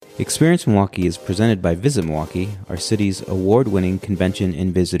Experience Milwaukee is presented by Visit Milwaukee, our city's award-winning convention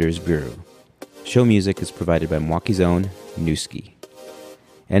and visitors bureau. Show music is provided by Milwaukee's own Newski.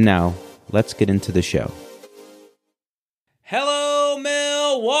 And now, let's get into the show. Hello,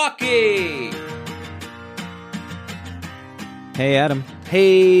 Milwaukee! Hey, Adam.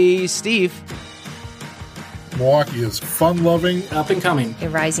 Hey, Steve. Milwaukee is fun-loving, Up and coming. A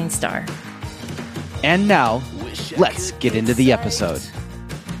rising star. And now, let's get into the episode.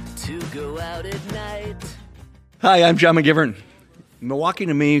 Hi, I'm John McGivern. Milwaukee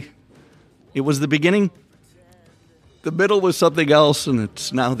to me, it was the beginning. The middle was something else, and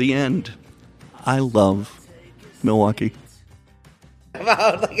it's now the end. I love Milwaukee.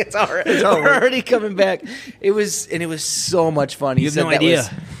 Like it's already coming back. It was so much fun. You have no idea.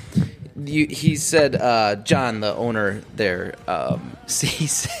 He said, John, the owner there,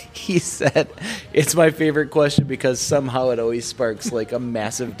 he said, it's my favorite question because somehow it always sparks like a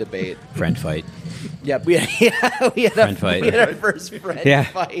massive debate. Friend fight. Yep, we had our first friend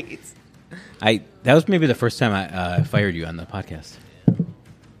fight. That was maybe the first time I fired you on the podcast.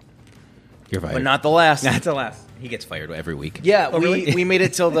 You're fired. But not the last. Not the last. He gets fired every week. Yeah, we made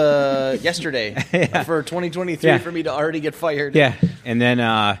it till the yesterday for 2023 for me to already get fired. Yeah, and then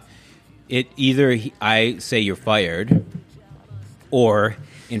I say you're fired, or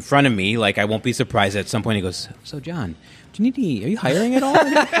in front of me, like I won't be surprised at some point he goes, "So John, are you hiring at all?"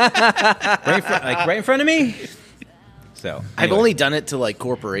 right in front of me. So anyway. I've only done it to like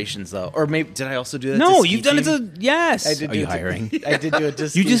corporations though, or maybe did I also do that? No, to you've done it to yes. I did. Are you hiring? I did do it to.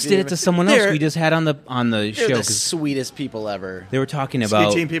 You just did it to someone else we just had on the show. They're the sweetest people ever. They were talking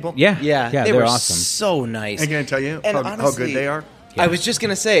about Ski team people? Yeah, they were were awesome. So nice. I'm going to tell you And how honestly, good they are. I was just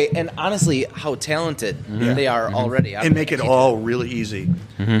gonna say, and honestly, how talented they are already. And make it all really easy.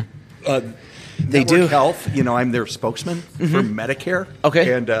 They Network do. Health, I'm their spokesman for Medicare.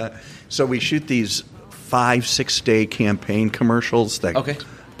 Okay. And so we shoot these 5-6 day campaign commercials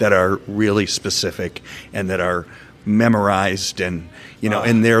that are really specific and that are memorized, and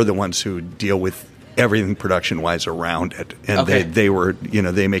and they're the ones who deal with everything production wise around it, and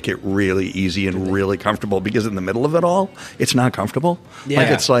they make it really easy and really comfortable, because in the middle of it all it's not comfortable.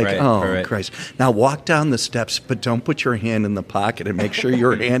 Christ, now walk down the steps, but don't put your hand in the pocket, and make sure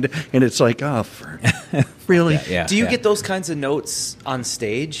your hand, and it's like, really? Do you get those kinds of notes on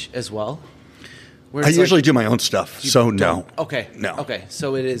stage as well? I usually do my own stuff, so no. Okay. No. Okay,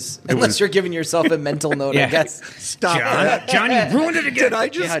 so it is, unless you're giving yourself a mental note, I guess. Stop. John, you ruined it again. Did I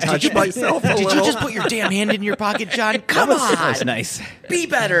just touch myself a Did little? you just put your damn hand in your pocket, John? Come on. That was nice. Be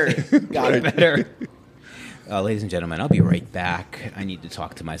better. Got it better. Ladies and gentlemen, I'll be right back. I need to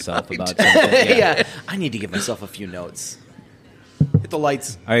talk to myself about something. Yeah, I need to give myself a few notes. Hit the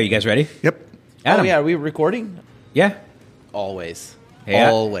lights. All right, you guys ready? Yep. Adam. Oh, yeah, are we recording? Yeah. Always. Hey,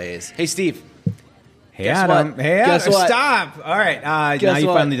 Always. Hey, Steve. Hey, Guess Adam. what? Hey, Guess Adam. what? Stop. All right. Now Guess you've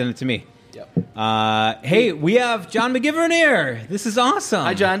what? finally done it to me. Yep. Hey, we have John McGivern here. This is awesome.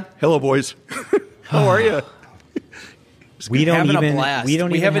 Hi, John. Hello, boys. How are you? We don't Having a even blast. we don't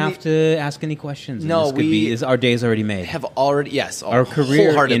We even haven't have to ask any questions. No, our day's already made. Have already, yes. Our career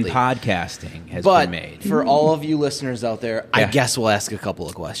in wholeheartedly. podcasting has But been made. for all of you listeners out there, I Yeah. guess we'll ask a couple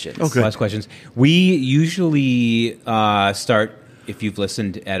of questions. Okay. Last questions. We usually start, if you've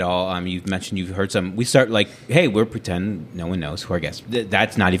listened at all, you've mentioned you've heard some. We start like, hey, we're pretend no one knows who our guest.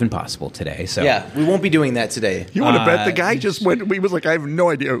 That's not even possible today. So Yeah, we won't be doing that today. You want to bet the guy just went? He was like, I have no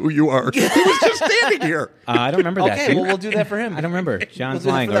idea who you are. He was just standing here. I don't remember that. Okay, Do you? well, we'll do that for him. I don't remember. John's We'll do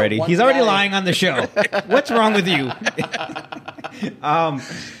it lying for that already. one He's already guy. lying on the show. What's wrong with you?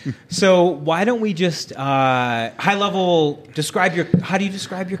 So why don't we just high level describe how do you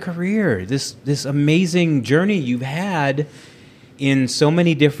describe your career? This amazing journey you've had in so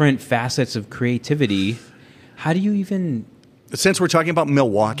many different facets of creativity. How do you even? Since we're talking about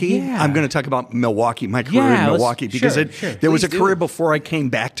Milwaukee, Yeah. I'm going to talk about Milwaukee, my career Yeah, in let's- Milwaukee, because sure. there was a Please career do. before I came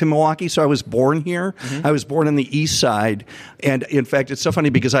back to Milwaukee. So I was born here. I was born on the east side. And in fact, it's so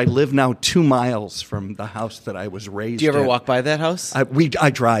funny because I live now 2 miles from the house that I was raised in. Do you ever walk by that house? I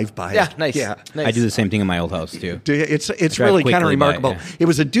drive by Yeah, it. nice. Yeah. Nice. I do the same thing in my old house too. It's drive really kind of quickly by it, remarkable. yeah. It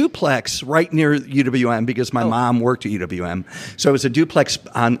was a duplex right near UWM because my mom worked at UWM. So it was a duplex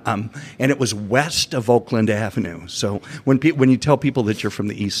on, and it was west of Oakland Avenue. So when you tell people that you're from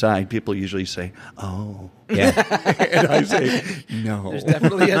the east side, people usually say, "Oh," Yeah. and I say, "No." There's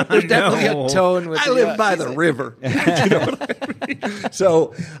definitely a tone with I live by the river. You know what I mean?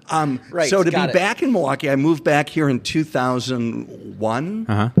 So, Right, so to got be it. back in Milwaukee, I moved back here in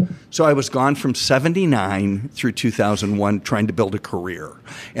 2001. So I was gone from 79 through 2001 trying to build a career.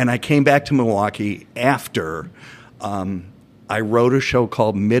 And I came back to Milwaukee after I wrote a show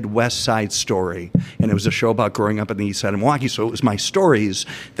called Midwest Side Story, and it was a show about growing up on the east side of Milwaukee. So it was my stories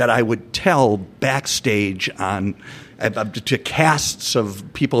that I would tell backstage on to casts of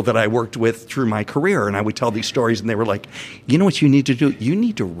people that I worked with through my career, and I would tell these stories, and they were like, "You know what you need to do? You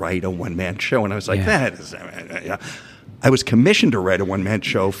need to write a one-man show." And I was like, "That is." I was commissioned to write a one-man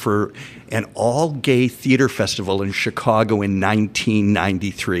show for an all-gay theater festival in Chicago in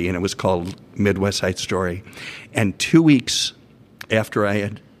 1993, and it was called Midwest Side Story. And 2 weeks after I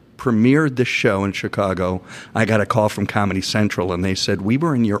had premiered the show in Chicago, I got a call from Comedy Central, and they said, "We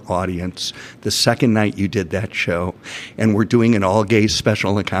were in your audience the second night you did that show, and we're doing an all-gay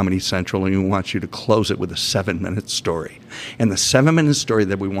special on Comedy Central, and we want you to close it with a 7-minute story. And the 7-minute story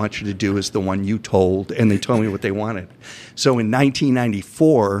that we want you to do is the one you told," and they told me what they wanted. So in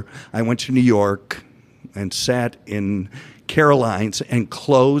 1994, I went to New York and sat in Caroline's and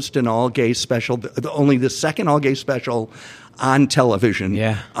closed an all-gay special, only the second all-gay special on television,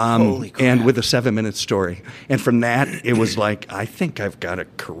 Holy crap. and with a 7-minute story. And from that, it was like, I think I've got a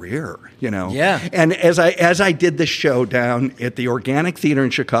career, you know. Yeah. And as I did this show down at the Organic Theater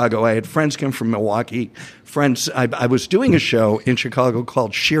in Chicago, I had friends come from Milwaukee. I was doing a show in Chicago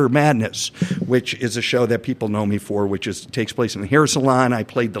called Sheer Madness, which is a show that people know me for, which takes place in a hair salon. I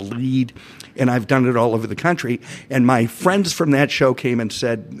played the lead, and I've done it all over the country. And my friends from that show came and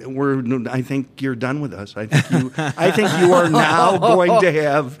said, "I think you're done with us. I think you are now going to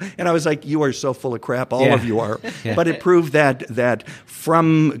have." And I was like, "You are so full of crap. All of you are." Yeah. But it proved that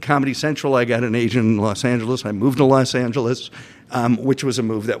from Comedy Central, I got an agent in Los Angeles. I moved to Los Angeles. Which was a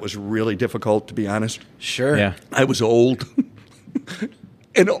move that was really difficult, to be honest. Sure. Yeah. I was old.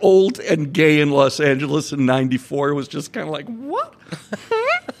 And old and gay in Los Angeles in 94. It was just kind of like, what?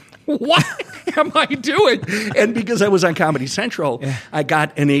 What am I doing? And because I was on Comedy Central, I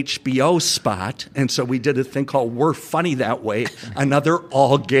got an HBO spot. And so we did a thing called We're Funny That Way, another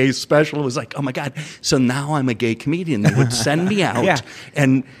all-gay special. It was like, oh, my God. So now I'm a gay comedian. They would send me out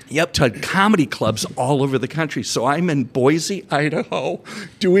and to comedy clubs all over the country. So I'm in Boise, Idaho,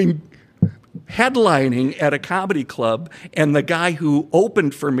 headlining at a comedy club, and the guy who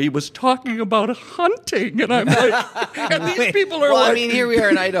opened for me was talking about hunting, and I'm like, and these people are I mean, here we are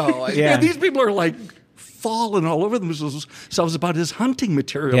in Idaho. and these people are like falling all over themselves about his hunting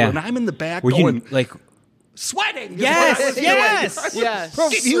material, and I'm in the back going, sweating. Yes. Yeah,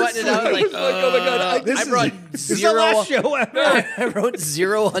 Sweating it out like, oh my God, I brought zero. last show ever. I wrote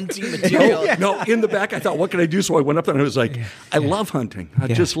zero hunting material. No, in the back, I thought, what can I do? So I went up there and I was like, I love hunting. I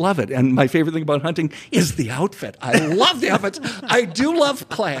just love it. And my favorite thing about hunting is the outfit. I love the outfits. I do love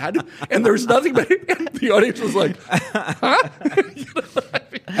plaid. And there's nothing but and the audience was like, huh?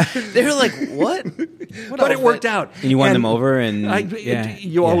 They were like, what? But it worked out. And you won them over, and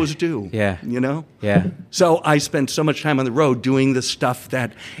you always do. Yeah. You know? Yeah. So I spend so much time on the road doing the stuff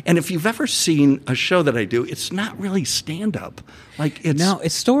that, and if you've ever seen a show that I do, it's not really stand-up. Like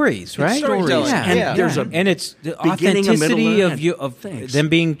it's stories, right? It's stories. Yeah. And there's a and it's the beginning, a middle, authenticity and of things. them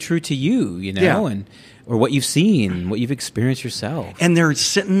being true to you, you know, and or what you've seen, what you've experienced yourself. And they're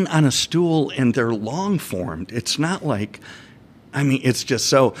sitting on a stool and they're long-formed. It's not like, I mean, it's just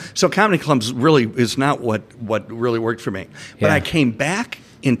so comedy clubs really is not what really worked for me. But I came back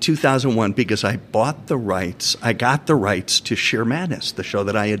in 2001 because I bought the rights. I got the rights to Sheer Madness, the show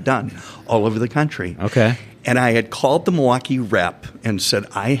that I had done all over the country. Okay. And I had called the Milwaukee rep and said,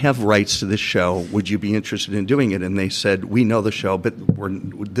 I have rights to this show. Would you be interested in doing it? And they said, we know the show, but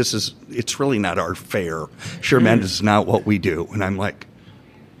it's really not our fare. Sheer Madness is not what we do. And I'm like,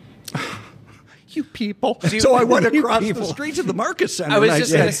 you people. So I went across the street to the Marcus Center. I was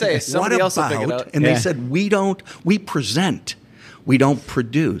just going to say, somebody else will pick it up. And they said, we present. We don't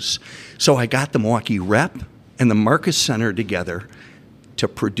produce. So I got the Milwaukee rep and the Marcus Center together to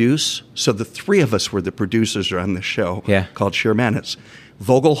produce. So the three of us were the producers on the show called Sheer Madness.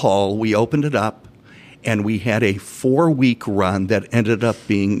 Vogel Hall, we opened it up, and we had a 4-week run that ended up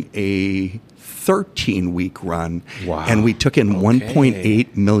being a 13-week run. Wow. And we took in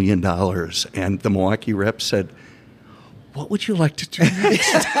 $1.8 million. And the Milwaukee rep said, what would you like to do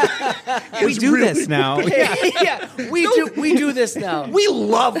next? We do this now. We do this now. We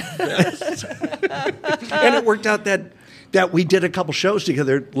love this. And it worked out that we did a couple shows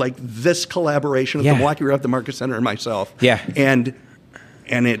together, like this collaboration of the Milwaukee Rep, the Marcus Center, and myself. Yeah. And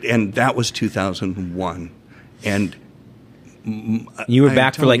that was 2001. And you were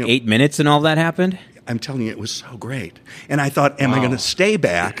back for like 8 minutes and all that happened? I'm telling you, it was so great. And I thought, am I going to stay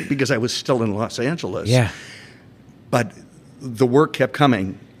back? Because I was still in Los Angeles. Yeah. But the work kept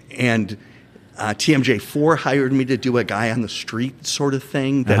coming, and TMJ4 hired me to do a guy on the street sort of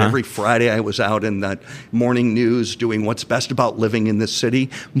thing. That every Friday I was out in the morning news doing what's best about living in this city,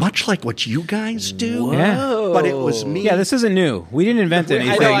 much like what you guys do. Whoa. Yeah. But it was me. Yeah, this isn't new. We didn't invent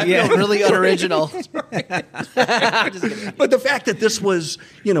anything. I know, I feel really unoriginal. But the fact that this was,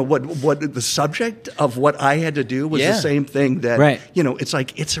 what the subject of what I had to do was the same thing that, it's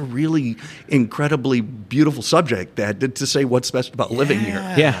like, it's a really incredibly beautiful subject that to say what's best about living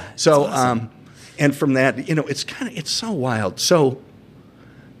here. Yeah. So, and from that, it's so wild. So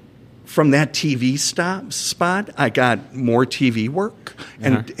from that TV spot, I got more TV work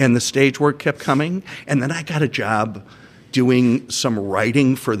and the stage work kept coming. And then I got a job doing some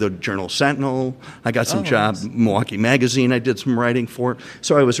writing for the Journal Sentinel. I got some job, Milwaukee Magazine I did some writing for.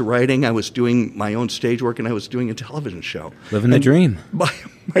 So I was writing, I was doing my own stage work, and I was doing a television show. Living the dream.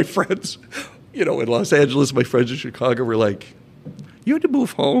 My friends, in Los Angeles, my friends in Chicago were like, you had to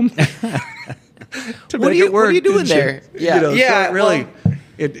move home to make it work. What are you doing there? So really,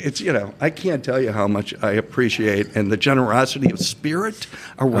 it's I can't tell you how much I appreciate and the generosity of spirit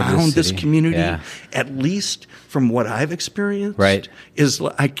around this community. Yeah. At least from what I've experienced, is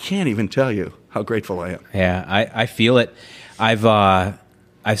I can't even tell you how grateful I am. Yeah, I feel it.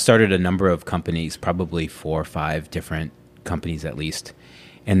 I've started a number of companies, probably 4 or 5 different companies at least,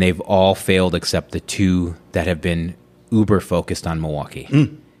 and they've all failed except the 2 that have been uber focused on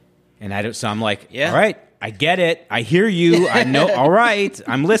Milwaukee. And so I'm like, all right, I get it. I hear you. I know. All right,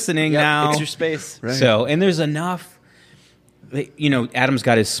 I'm listening now. It's your space. Right. So, and there's enough. Adam's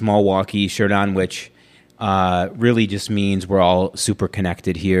got his small walkie shirt on, which really just means we're all super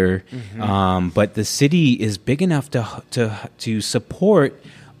connected here. But the city is big enough to support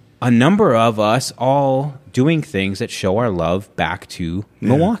a number of us all doing things that show our love back to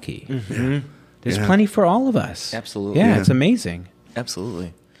Milwaukee. There's plenty for all of us. Absolutely. Yeah, it's amazing.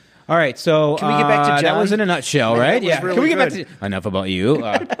 Absolutely. All right, so can we get back to John? That was in a nutshell, right? Yeah. Really can we get back to enough about you?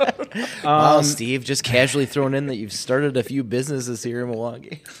 Well, Steve, just casually thrown in that you've started a few businesses here in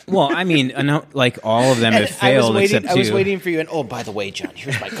Milwaukee. Well, I mean, like all of them have failed except two. I was waiting for you, and by the way, John,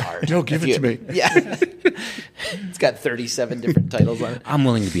 here's my card. No, give it to me. Yeah, it's got 37 different titles on it. I'm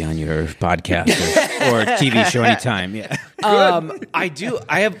willing to be on your podcast or TV show anytime. Yeah, I do.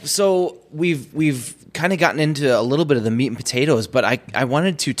 I have. So we've kind of gotten into a little bit of the meat and potatoes, but I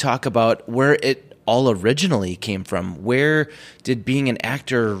wanted to talk about where it all originally came from. Where did being an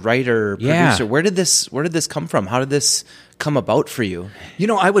actor, writer, producer, where did this come from? How did this come about for you?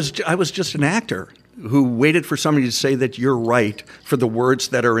 I was just an actor who waited for somebody to say that you're right for the words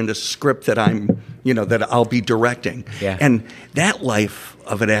that are in the script that that I'll be directing. Yeah. And that life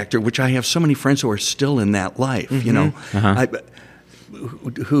of an actor, which I have so many friends who are still in that life,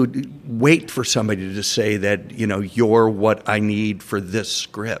 who wait for somebody to say that, you're what I need for this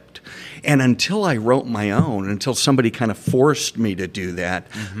script. And until I wrote my own, until somebody kind of forced me to do that,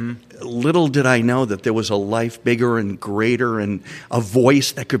 little did I know that there was a life bigger and greater and a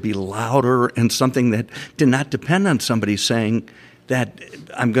voice that could be louder and something that did not depend on somebody saying that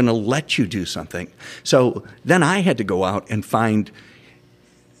I'm going to let you do something. So then I had to go out and find.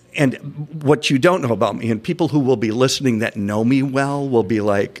 And what you don't know about me, and people who will be listening that know me well will be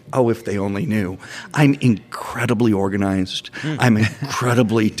like, oh, if they only knew. I'm incredibly organized. I'm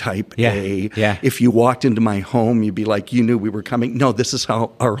incredibly type A. Yeah. If you walked into my home, you'd be like, you knew we were coming. No, this is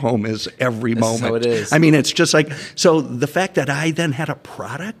how our home is every moment. This is how it is. I mean, it's just like, so the fact that I then had a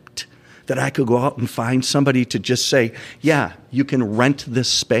product that I could go out and find somebody to just say, yeah, you can rent this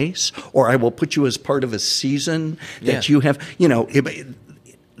space, or I will put you as part of a season that you have,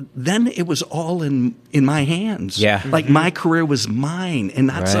 then it was all in my hands. Yeah. Like my career was mine and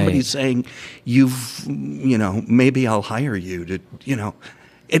not somebody saying, maybe I'll hire you to,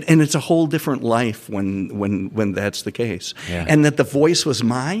 and it's a whole different life when that's the case. Yeah. And that the voice was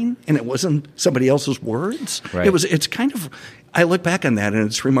mine and it wasn't somebody else's words. Right. It's kind of, I look back on that and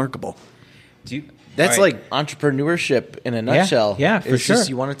it's remarkable. That's like entrepreneurship in a nutshell. Yeah, for it's sure. Just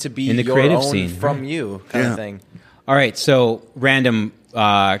you want it to be in the your creative own scene from you kind of thing. All right, so random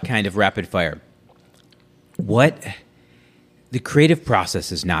kind of rapid fire. The creative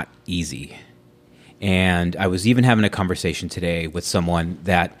process is not easy. And I was even having a conversation today with someone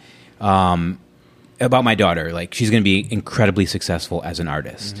that about my daughter. Like, she's going to be incredibly successful as an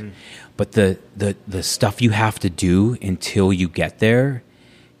artist. But the stuff you have to do until you get there,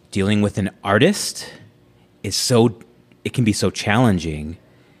 dealing with an artist it can be so challenging.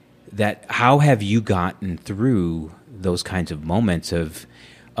 That how have you gotten through those kinds of moments of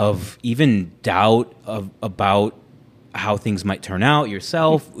even doubt about how things might turn out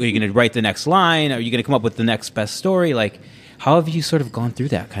yourself? Are you going to write the next line? Are you going to come up with the next best story? Like, how have you sort of gone through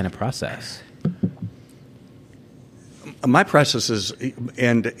that kind of process? My process is,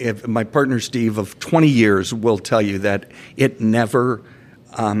 and if my partner Steve of 20 years will tell you that it never,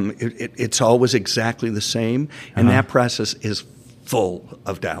 it's always exactly the same, and that process is full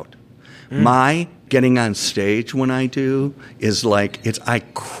of doubt. My getting on stage when I do is like I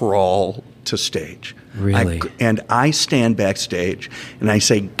crawl to stage. Really? I stand backstage and I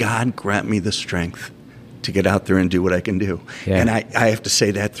say, God, grant me the strength to get out there and do what I can do. Yeah. And I have to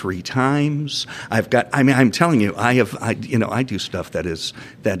say that 3 times. I'm telling you, I do stuff I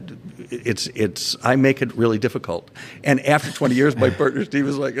make it really difficult. And after 20 years, my partner Steve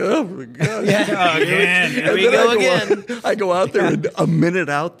is like, oh my God. Yeah. Again. Here we go again. I go out there and a minute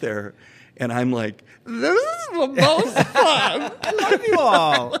out there, and I'm like, this is the most fun. I love you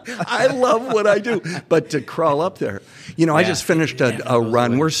all. I love what I do. But to crawl up there, I just finished a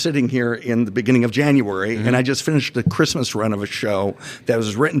run. We're sitting here in the beginning of January, and I just finished a Christmas run of a show that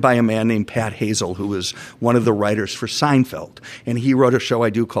was written by a man named Pat Hazel, who was one of the writers for Seinfeld. And he wrote a show I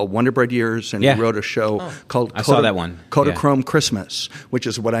do called Wonder Bread Years, and he wrote a show called I saw that one. Kodachrome Christmas, which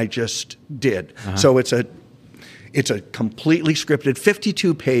is what I just did. So it's a completely scripted,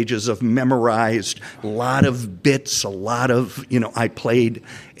 52 pages of memorized, a lot of bits, a lot of, I played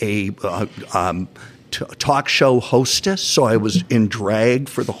a talk show hostess, so I was in drag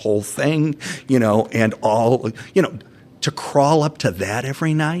for the whole thing, and all, to crawl up to that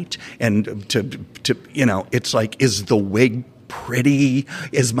every night and to it's like, is the wig pretty?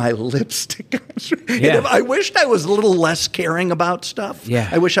 Is my lipstick? Yeah. I wished I was a little less caring about stuff. Yeah.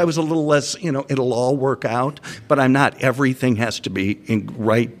 I wish I was a little less, it'll all work out, but I'm not. Everything has to be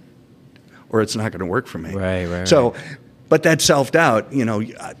right or it's not going to work for me. Right. So, but that self-doubt,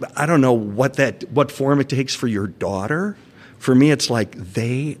 I don't know what form it takes for your daughter. For me, it's like,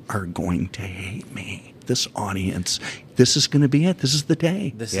 they are going to hate me. This audience, this is going to be it. This is the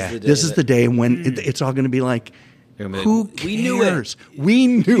day. This is the day when it's all going to be like, who cares? We knew it. We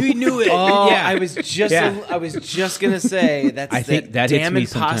knew it. Oh, Yeah. I was just gonna say that's I think that damn hits me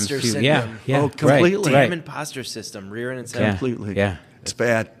sometimes imposter too. syndrome. Yeah. Oh, completely. Damn imposter system rearing its head. Completely. Yeah. It's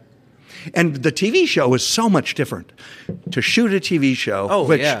bad. And the TV show is so much different. To shoot a TV show,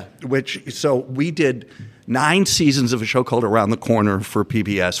 so we did 9 seasons of a show called Around the Corner for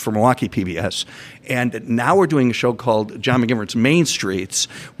PBS, for Milwaukee PBS. And now we're doing a show called John McGivern's Main Streets,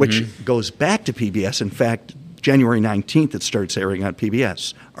 which goes back to PBS. In fact, January 19th, it starts airing on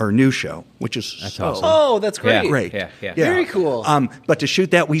PBS, our new show, which is awesome. Oh, that's great. Great. Yeah. Very cool. But to shoot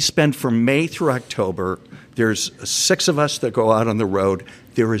that, we spend from May through October. There's 6 of us that go out on the road.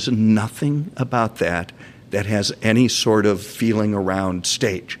 There is nothing about that has any sort of feeling around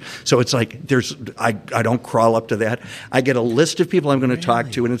stage. So it's like I don't crawl up to that. I get a list of people I'm going to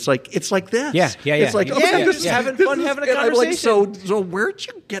talk to, and it's like this. Yeah. It's like, just having fun, having a and I'm like, conversation. so where'd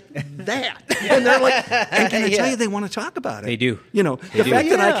you get that? And they're like, and can I tell you, they want to talk about it. They do. The fact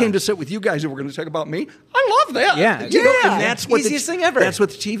that I came to sit with you guys and we're going to talk about me, I love that. Yeah. And that's what Easiest thing ever. That's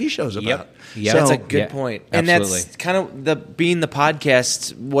what the TV show's about. Yep. That's So- a good point, and absolutely. that's kind of being the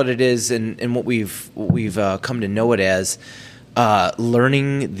podcast what it is, and what we've come to know it as.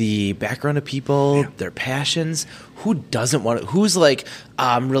 Learning the background of people, their passions. Who doesn't want to? Who's like,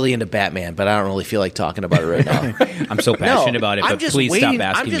 I'm really into Batman, but I don't really feel like talking about it right now. I'm so passionate about it, I'm but just please waiting, stop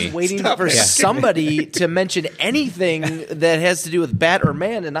asking me. I'm just waiting for somebody to mention anything that has to do with Bat or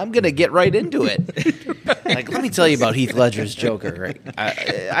Man, and I'm going to get right into it. Like, let me tell you about Heath Ledger's Joker. Right?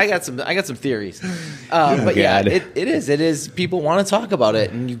 I got some theories, but yeah, God. it is. People want to talk about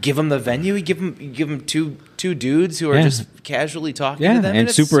it, and you give them the venue. You give them two dudes who are just casually talking to them, and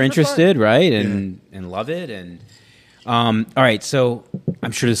it's super fun. interested, right? And love it. And all right, so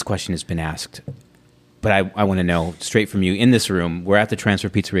I'm sure this question has been asked, but I want to know straight from you in this room. We're at the Transfer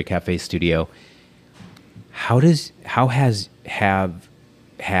Pizzeria Cafe studio.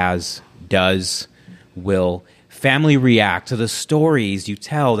 Will family react to the stories you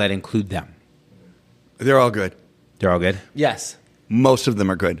tell that include them? They're all good. They're all good? Yes. Most of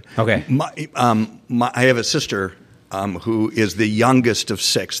them are good. Okay. I have a sister who is the youngest of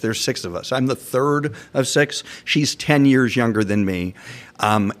 6. There's 6 of us. I'm the third of 6. She's 10 years younger than me,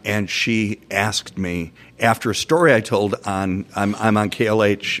 and she asked me after a story I told I'm on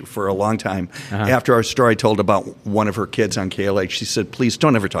KLH for a long time. After our story I told about one of her kids on KLH, she said, "Please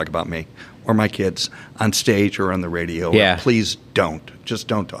don't ever talk about me or my kids on stage or on the radio. Yeah. Please don't. Just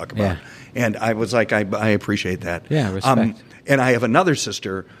don't talk about it." And I was like, I appreciate that. Yeah, respect. And I have another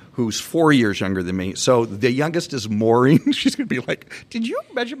sister who's 4 years younger than me. So the youngest is Maureen. She's going to be like, "Did you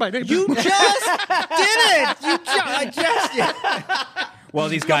mention my name?" You just did it. I just did. Well,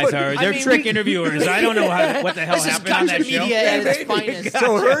 these guys they're trick interviewers. I don't know what the hell This is happened on that country show. media at its finest.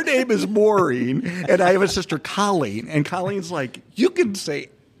 So her name is Maureen, and I have a sister, Colleen. And Colleen's like, you can say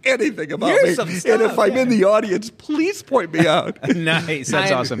anything about Here's me. some stuff, and if I'm in the audience, please point me out. Nice.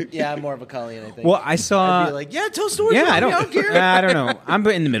 That's awesome. Yeah, I'm more of a Colleen, I think. Well, I saw. I'd be like, yeah, tell stories. Yeah, about I me, don't care. I don't know. I'm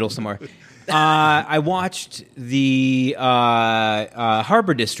in the middle somewhere. I watched the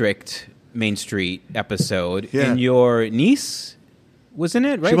Harbor District Main Street episode, Yeah. and your niece was in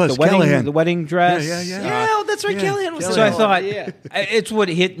it, right? She was, the wedding dress. Yeah, yeah, Yeah, oh, that's right. Callahan was. So I thought yeah. it's what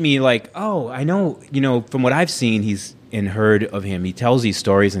hit me. Like, oh, I know. From what I've seen, he's and heard of him. He tells these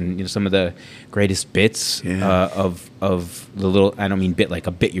stories, and some of the greatest bits of the little. I don't mean bit like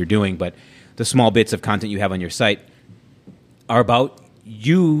a bit you're doing, but the small bits of content you have on your site are about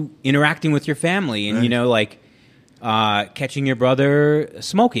you interacting with your family, and Right. catching your brother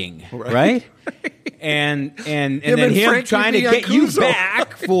smoking, right? And then and him Frankie trying to get you Biancuso.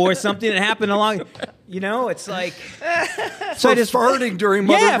 back for something that happened along. It's like So farting during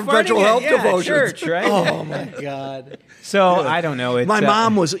Mother Perpetual farting Health at devotions. church, right? Oh my God. So I don't know. It's, My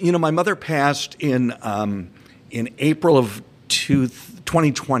mom was, my mother passed in April of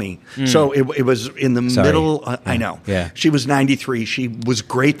 2020. So it was in the Sorry. middle. I know. Yeah. She was 93. She was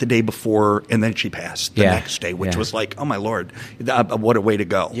great the day before, and then she passed the Yeah. next day, which Yeah. was like, oh my Lord, what a way to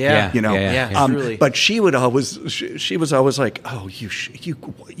go. Yeah. Yeah. Truly. But she would always, she was always like, oh,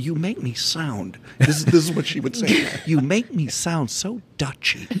 you make me sound. This is what she would say. You make me sound so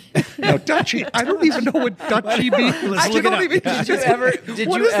Dutchy. Now, Dutchy, I don't even know what Dutchy means. Let's look it up. Did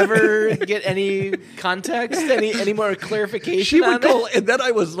you ever get any context, any more clarification? She on would go, that? and then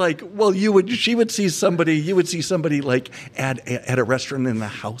I was like, well, she would see somebody like at a restaurant in a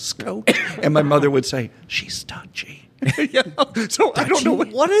house coat, and my mother would say, she's Dutchy. So I don't know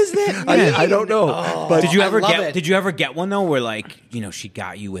What is that? I don't know. But Did you ever love get? it. Did you ever get one though, where she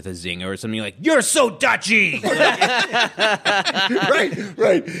got you with a zinger or something? You're like, you're so Dutchy.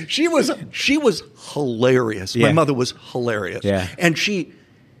 right. She was hilarious. Yeah. My mother was hilarious. Yeah. And she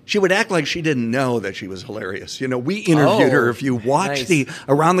would act like she didn't know that she was hilarious. We interviewed her. If you watch nice.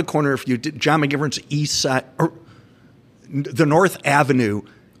 Around the Corner, if you did John McGivern's East Side, or the North Avenue,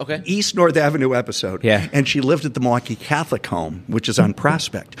 East North Avenue episode. Yeah. And she lived at the Milwaukee Catholic Home, which is on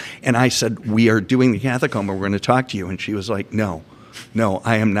Prospect. And I said, we are doing the Catholic Home and we're going to talk to you. And she was like, no,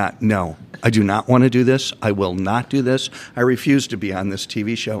 I am not. No, I do not want to do this. I will not do this. I refuse to be on this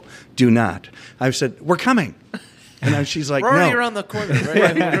TV show. Do not. I said, we're coming. And then she's like, We're already no. around the corner,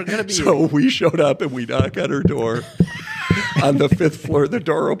 right? We're going to be. So we showed up and we knock on her door on the 5th floor. The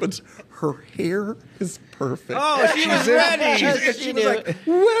door opens. Her hair is perfect. Oh, she was ready. She was like,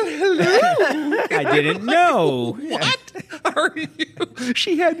 well, hello. I didn't know. What are you?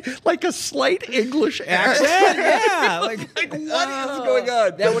 She had like a slight English accent. Yeah. Like what is going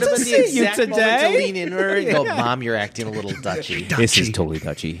on? That would have been the see you exact moment to today. lean in her and go, Mom, you're acting a little Dutchy. This is totally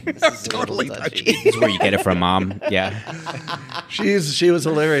Dutchy. This is a little Totally Dutchy. This is where you get it from, Mom. Yeah. She was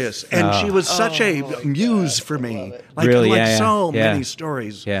hilarious, and she was such a muse for me. Like, Really? like Yeah, so yeah. many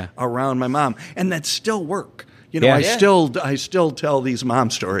stories Yeah. around my mom, and that still work. Yeah. I still tell these mom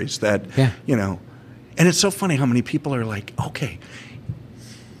stories that Yeah. and it's so funny how many people are like, okay,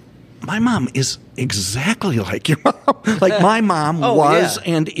 my mom is exactly like your mom. Like my mom was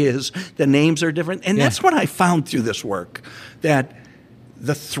and is. The names are different, and that's what I found through this work, that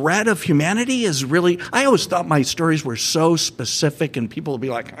the thread of humanity is really. I always thought my stories were so specific, and people would be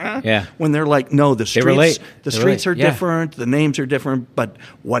like, huh? Yeah. When they're like, no, the streets, relate. the They streets relate. are Yeah. different, the names are different, but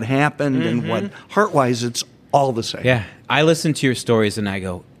what happened and what heart-wise, it's all the same. Yeah. I listen to your stories and I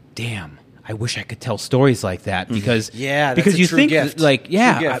go, damn, I wish I could tell stories like that because Yeah, that's because a you true think gift. like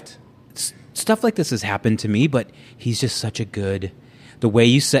yeah, True gift. stuff like this has happened to me, but he's just such a good. The way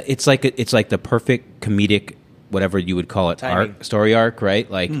you said it's like the perfect comedic, whatever you would call it, Timing. story arc, right?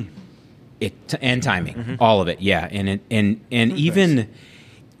 Like and timing, all of it, yeah. And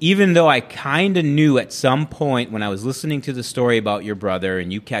even though I kind of knew at some point when I was listening to the story about your brother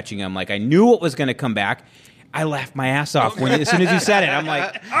and you catching him, like I knew what was going to come back. I laughed my ass off as soon as you said it. I'm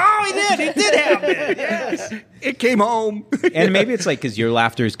like, oh, it did happen. Yes. It came home. And maybe it's like because your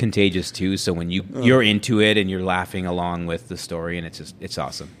laughter is contagious too. So when you're into it and you're laughing along with the story, and it's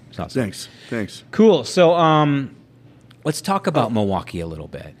awesome. It's awesome. Thanks. Cool. So let's talk about Milwaukee a little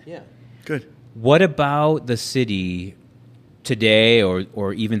bit. Yeah. Good. What about the city today,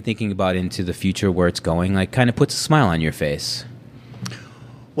 or even thinking about into the future where it's going? Like, kind of puts a smile on your face.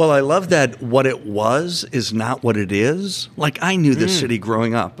 Well, I love that what it was is not what it is. Like, I knew this city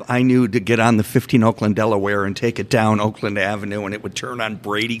growing up. I knew to get on the 15 Oakland, Delaware and take it down Oakland Avenue, and it would turn on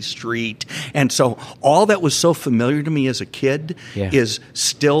Brady Street. And so all that was so familiar to me as a kid is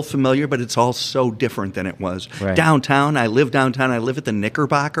still familiar, but it's all so different than it was. Right. Downtown, I live downtown. I live at the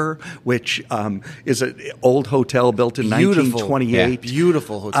Knickerbocker, which is an old hotel built in 1928. Yeah.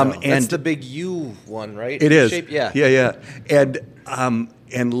 Beautiful hotel. And that's the big U one, right? It is. Shape? Yeah. Yeah.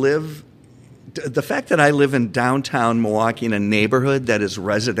 And live. The fact that I live in downtown Milwaukee in a neighborhood that is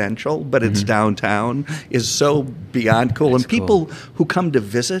residential, but it's downtown, is so beyond cool. That's and people who come to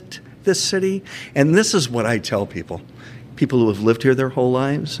visit this city, and this is what I tell people. People who have lived here their whole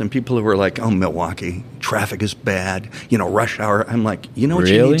lives, and people who are like, "Oh, Milwaukee, traffic is bad. Rush hour." I'm like, you know what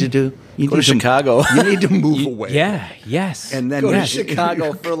you need to do? You Go need to Chicago. You need to move away. Yeah. Yes. And then Go to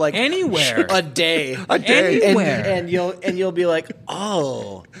Chicago for like anywhere, a day, anywhere, and you'll be like,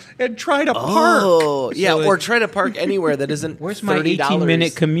 oh, and try to park. Oh, yeah, or try to park anywhere that isn't. Where's my $30.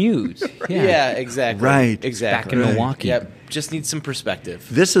 18-minute commute? Yeah, exactly. Right. Exactly. Back in Milwaukee. Yep. Just need some perspective.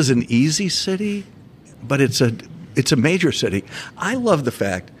 This is an easy city, but it's a major city. I love the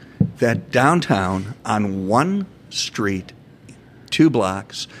fact that downtown on one street, 2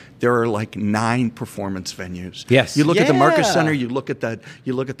 blocks, there are like 9 performance venues. Yes. You look at the Marcus Yeah. Center, you look at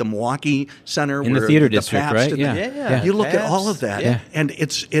the Milwaukee Center In the where theater the district, Pabst right? and Yeah. You look at Pabst. all of that. Yeah. And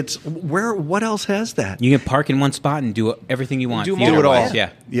it's what else has that? You can park in one spot and do everything you want. Do theater it all. wise. Yeah.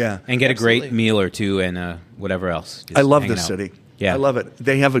 Yeah. And get a great Absolutely. meal or two and whatever else. Just I love hanging this out. city. Yeah. I love it.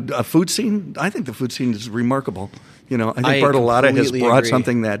 They have a food scene. I think the food scene is remarkable. I think I Bartolotta has completely brought agree.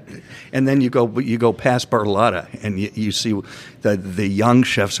 something that, and then you go past Bartolotta and you see the young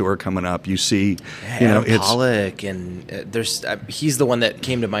chefs who are coming up. You see, Adam it's Pollock, and he's the one that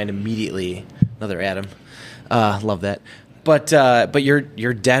came to mind immediately. Another Adam, love that. But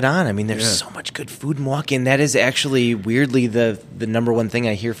you're dead on. I mean, there's so much good food in Milwaukee, and that is actually weirdly the number one thing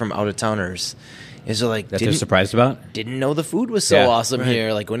I hear from out of towners. Is they're like That they're surprised about? Didn't know the food was so Yeah. awesome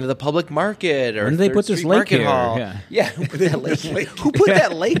here. Like went to the public market or When did they Third put this Street lake Market here? Hall. Yeah. Who put that lake? Who put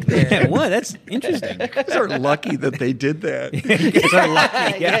that lake there? Yeah, what? That's interesting. you guys are lucky that they did that.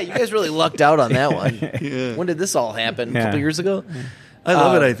 Yeah, you guys really lucked out on that one. When did this all happen? A Yeah. couple years ago? I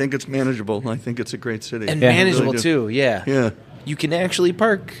love it. I think it's manageable. I think it's a great city. And Yeah. manageable I really too, yeah. Yeah. You can actually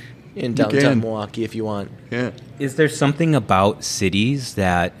park in can. downtown Milwaukee if you want. Yeah. Is there something about cities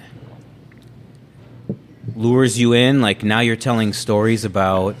that lures you in? Like now you're telling stories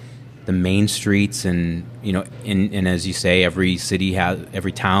about the main streets and and as you say, every city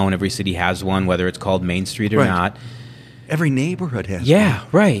has one, whether it's called Main Street or Right. not. Every neighborhood has. Yeah,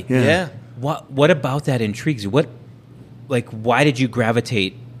 right. Yeah. What about that intrigues you? Why did you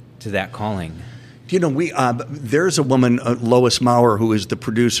gravitate to that calling? There's a woman, Lois Maurer, who is the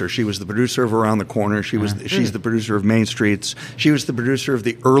producer. She was the producer of Around the Corner. She's the producer of Main Streets. She was the producer of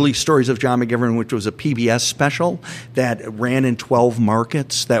the early Stories of John McGivern, which was a PBS special that ran in 12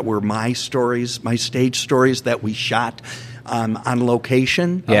 markets. That were my stories, my stage stories that we shot on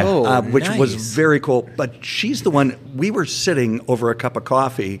location, Yeah. which was Nice. very cool. But she's the one. We were sitting over a cup of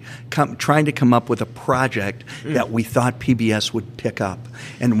coffee, trying to come up with a project that we thought PBS would pick up.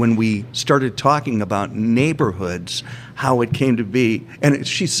 And when we started talking about neighborhoods, how it came to be, and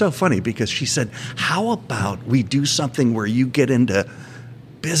she's so funny because she said, "How about we do something where you get into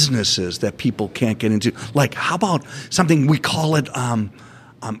businesses that people can't get into? Like, how about something we call it?"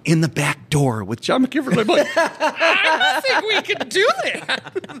 In the Back Door with John McGivern. I'm like, I don't think we can do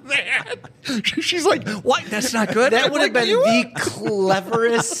that, man. She's like, what? That's not good? That I'm would have like, been "You the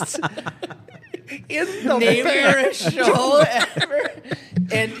cleverest in the name Back for a show ever.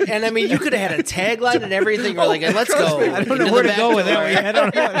 And I mean, you could have had a tagline and everything. You're like, let's trust go. me. I don't know where to go with that. I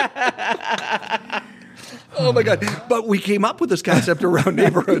don't know. Oh my God. But we came up with this concept around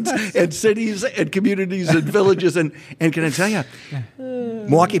neighborhoods and cities and communities and villages. And can I tell you,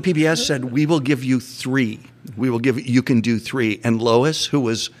 Milwaukee PBS said, we will give you 3. You can do 3. And Lois, who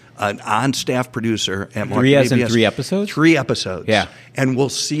was an on-staff producer at Milwaukee 3 as in PBS, 3 episodes? 3 episodes. Yeah. And we'll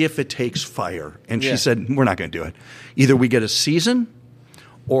see if it takes fire. And Yeah. she said, we're not going to do it. Either we get a season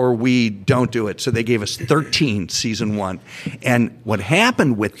or we don't do it. So they gave us 13 season 1. And what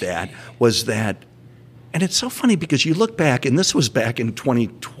happened with that was that, and it's so funny because you look back, and this was back in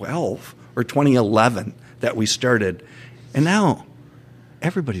 2012 or 2011 that we started, and now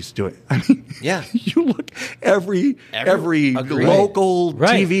everybody's doing it. I mean, Yeah. you look, every Agreed. local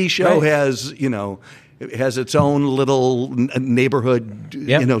Right. TV show Right. has, it has its own little neighborhood,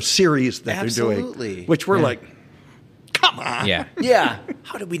 Yep. series that they're Absolutely. doing, which we're like, come on. Yeah. Yeah.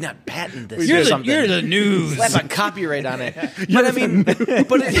 How did we not patent this? You're or the, something? you're the news. Slap a copyright on it. But I mean,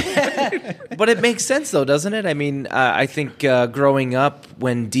 but it makes sense though, doesn't it? I mean, I think growing up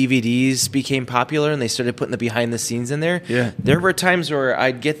when DVDs became popular and they started putting the behind the scenes in there, there were times where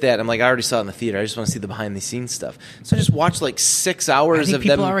I'd get that. I'm like, I already saw it in the theater. I just want to see the behind the scenes stuff. So I just watched like 6 hours I think of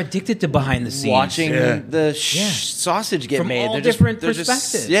people them are addicted to behind the scenes. watching the sausage get From made. all They're different they're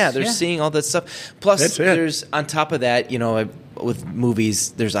perspectives. they're seeing all that stuff. Plus, That's it. there's on top of that, with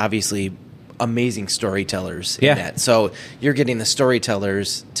movies, there's obviously amazing storytellers in that. So you're getting the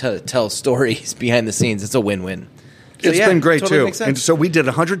storytellers to tell stories behind the scenes. It's a win-win. So It's been great totally too. makes sense. And so we did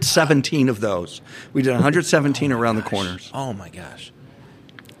 117 of those. We did 117 around the corners. Oh my gosh.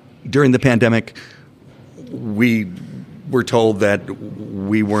 During the pandemic, we were told that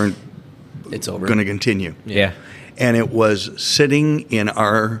we weren't It's over. going to continue. Yeah. And it was sitting in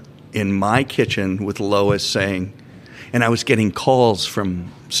my kitchen with Lois saying, and I was getting calls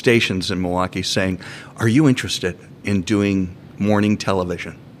from stations in Milwaukee saying, "Are you interested in doing morning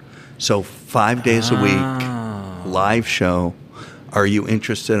television?" So 5 days a week, live show. Are you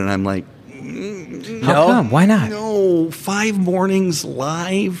interested? And I'm like, How come? Why not? no, 5 mornings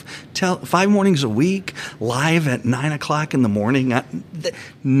live, 5 mornings a week, live at 9 o'clock in the morning.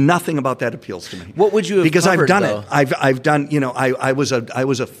 Nothing about that appeals to me. What would you have Because covered, I've done though? it. I've done. I was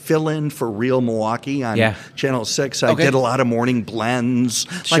a fill-in for Real Milwaukee on Channel 6. I did a lot of morning blends.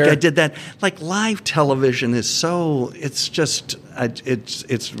 Like I did that. Like live television is so. It's just.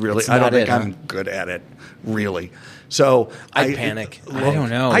 It's really. It's I don't not think it, I'm huh? good at it. Really. So I panic. I don't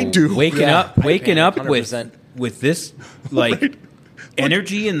know. I do. Waking Yeah, up I panic, with 100%. this like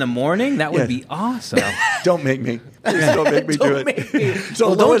energy in the morning, that would be awesome. Don't make me. Please don't make me do it. Make me. So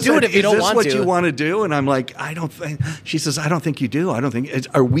Well, don't Lois do it said, if you don't is this want what to. you want to do? And I'm like, I don't think. She says, I don't think you do. I don't think.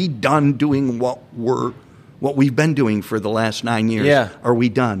 Are we done doing what we've been doing for the last 9 years? Yeah. Are we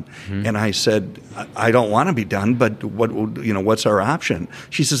done? And I said, I don't want to be done, but what's our option?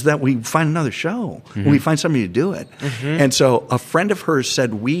 She says that we find another show. We find somebody to do it. And so a friend of hers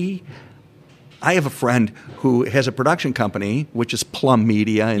said, I have a friend who has a production company, which is Plum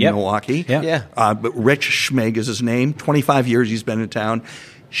Media in Milwaukee. Yeah. But Rich Schmeg is his name. 25 years he's been in town.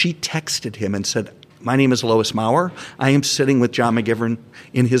 She texted him and said, "My name is Lois Maurer. I am sitting with John McGivern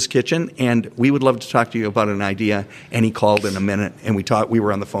in his kitchen, and we would love to talk to you about an idea." And he called in a minute, and we talked. We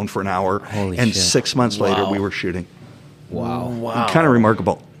were on the phone for an hour. Holy and shit. 6 months later, Wow. we were shooting. Wow. Kind of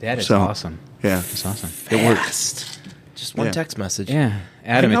remarkable. That is So, awesome. Yeah. That's awesome. It worked. Fast. Just one Yeah. text message. Yeah.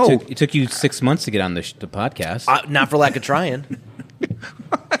 Adam, I know. it took you 6 months to get on the podcast. Not for lack of trying.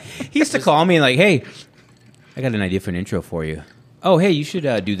 He used to call me like, "Hey, I got an idea for an intro for you. Oh, hey, you should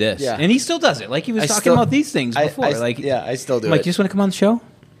do this." Yeah. And he still does it. Like he was I talking still- about these things before. I still do I'm like, it. "You just want to come on the show?"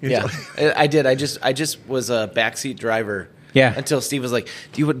 Yeah, I did. I just was a backseat driver. Yeah. Until Steve was like,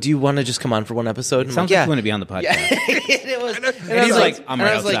 "Do you want to just come on for one episode?" And I'm Sounds like, like you want to be on the podcast. it was, And he's like, "I'm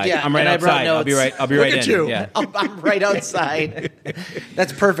right outside. I'm right outside. I'll be right Look in." at you. Yeah. I'm right outside.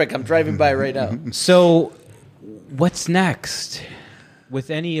 That's perfect. I'm driving by right now. So, what's next with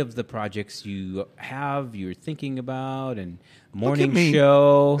any of the projects you're thinking about, and morning me.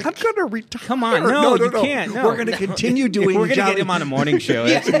 show? I'm going to retire. Come on, no, you can't. No. We're going to continue doing. We're going to John- get him on a morning show.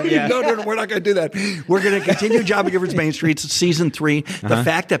 Yeah. No, we're not going to do that. We're going to continue John McGivern's Main Streets season 3. The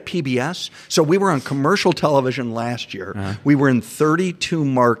fact that PBS, so we were on commercial television last year. We were in 32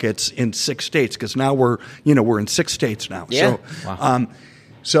 markets in 6 states because now we're in 6 states now. Yeah. So,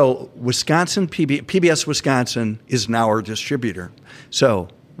 so Wisconsin, PBS Wisconsin is now our distributor. So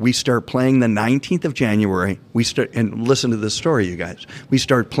we start playing the 19th of January. And listen to this story, you guys. We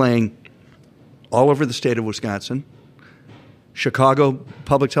start playing all over the state of Wisconsin. Chicago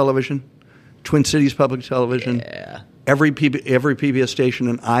Public Television, Twin Cities Public Television. Yeah. Every PBS station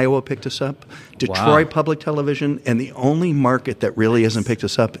in Iowa picked us up. Detroit Public Television, and the only market that really hasn't picked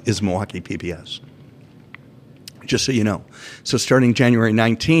us up is Milwaukee PBS. Just so you know. So starting January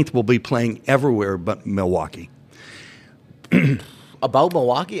 19th, we'll be playing everywhere but Milwaukee. About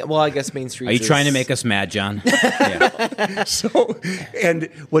Milwaukee? Well, I guess Main Street. Are you trying to make us mad, John? Yeah. So, and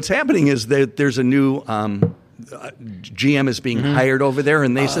what's happening is that there's a new GM is being hired over there,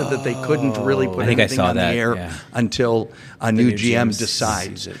 and they said that they couldn't really put I think I anything saw on that, the air yeah. until a new new GM GM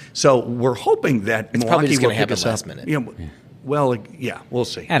decides. sees it. So we're hoping that probably Milwaukee just will gonna pick happen us last up. minute. Well, yeah, we'll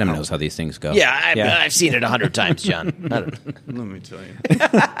see. Adam knows how these things go. Yeah, I've seen it 100 times, John. Let me tell you.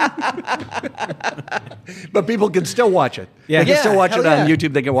 But people can still watch it. Yeah. They can still watch hell it on yeah.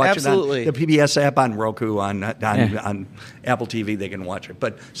 YouTube. They can watch Absolutely. it on the PBS app, on Roku, on Apple TV. They can watch it.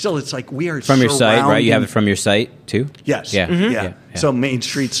 But still, it's like we are From your site, right? You have it surrounded- from your site, too? Yes. Yeah. Yeah. Yeah. So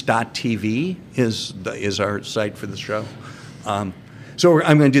mainstreets.tv is our site for the show. So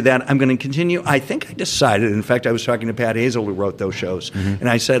I'm going to do that. I'm going to continue. I think I decided, in fact, I was talking to Pat Hazel, who wrote those shows, and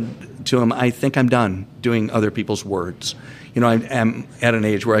I said to him, I think I'm done doing other people's words. You know, I am at an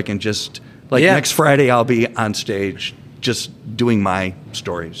age where I can just, next Friday I'll be on stage just doing my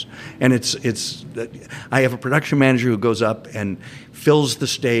stories. And it's I have a production manager who goes up and fills the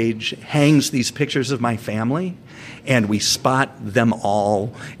stage, hangs these pictures of my family, and we spot them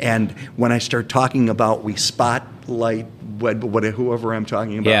all. And when I start talking about we spotlight whoever I'm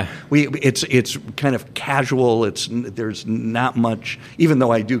talking about, Yeah. It's kind of casual. There's not much, even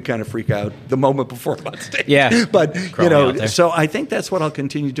though I do kind of freak out the moment before I'm on stage. Yeah. But Crawling out there. so I think that's what I'll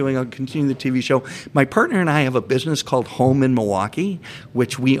continue doing. I'll continue the TV show. My partner and I have a business called Home in Milwaukee,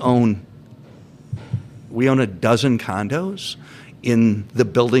 which we own. We own a dozen condos in the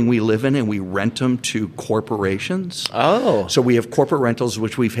building we live in, and we rent them to corporations. Oh. So we have corporate rentals,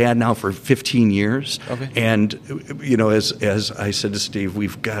 which we've had now for 15 years. Okay. And as I said to Steve, we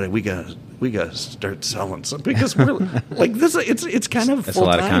got to start selling some, because we're like this. It's kind of That's a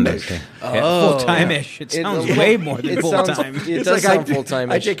lot of condos. full-time-ish. Full-time-ish. It sounds way more than It sounds- full-time. It It's does like sound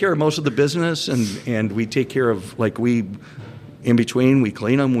full-time. I take care of most of the business, and we take care of in between we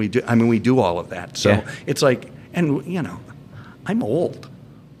clean them. We do all of that. So Yeah. it's like, and I'm old.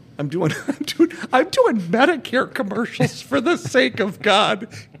 I'm doing Medicare commercials for the sake of God.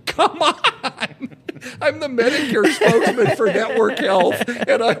 Come on. I'm the Medicare spokesman for Network Health,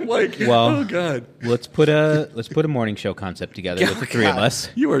 and I'm like, Well, oh God. Let's put a morning show concept together with the three of us.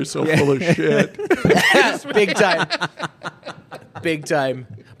 You are so full of shit. Big time. Big time.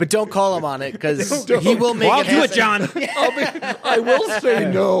 But don't call him on it, because he will make I'll it do it, happen. John. I will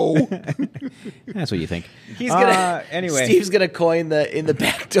say no. That's what you think. He's gonna. Anyway. Steve's gonna coin the in the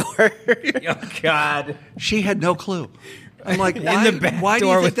back door. Oh, God. She had no clue. I'm like, In why, the back why do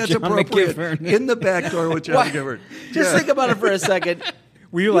door you think with that's John appropriate? McGivern. In the back door with John Why- McGivern. Just think about it for a second.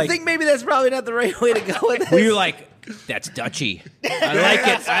 Were you You like? think maybe that's probably not the right way to go with this? Were you like? That's Dutchy. I like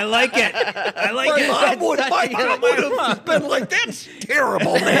it. I like it. I like it. My mom would have been like, that's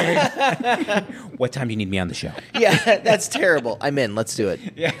terrible, man. What time do you need me on the show? Yeah, that's terrible. I'm in. Let's do it.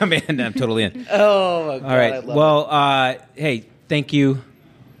 Yeah, man, I'm totally in. Oh my God. All I right. love Well, hey, thank you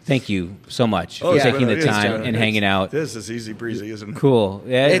so much for yeah. taking the It's time John. and hanging out. This is easy breezy, isn't it? Cool.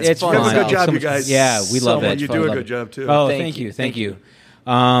 Yeah, It's fun. fun. You have a good job, So you much- guys. Yeah, we So love much it. You fun. do a Love good it. job, too. Oh, Thank thank you. you. Thank you.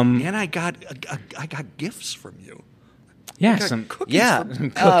 And I got gifts from you. Yeah, got some cookies Yeah.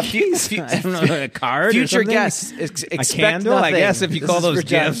 from- I don't know, a card or Future something? guests A expect candle, I nothing. guess, if you This call is those for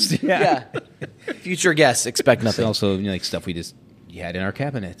John. gifts. Yeah. Future guests expect It's nothing. also like stuff we just had in our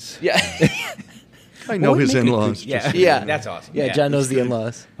cabinets. Yeah. I know his Make it in-laws. good. Yeah, Yeah. that's awesome. Yeah, John knows the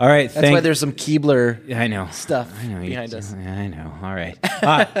in-laws. All right, That's why there's some Keebler I know stuff I know, behind us. I know. All right.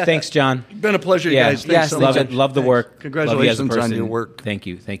 Thanks, John. Been a pleasure, you Yeah, guys. Thanks yes, so love much. it. Love the Thanks. work. Congratulations Love you as a on person. your work. Thank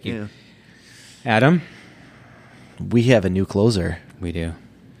you. Thank you. Yeah. Adam, We have a new closer. we do.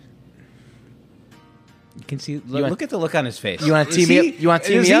 You can see. want- Look at the look on his face. You wanna Is tee me he- up? You wanna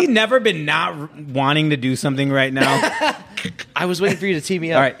tee Has me he up? never been not wanting to do something right now? I was waiting for you to tee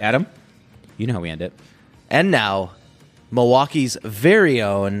me up. All right, Adam. You know how we end it. And now, Milwaukee's very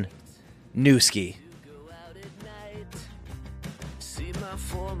own Newski. Go out at night, see my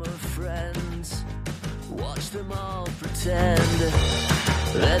former friends, watch them all pretend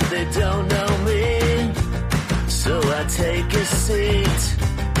that they don't know me. So I take a seat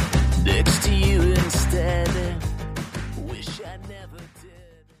next to you instead. Wish I never did.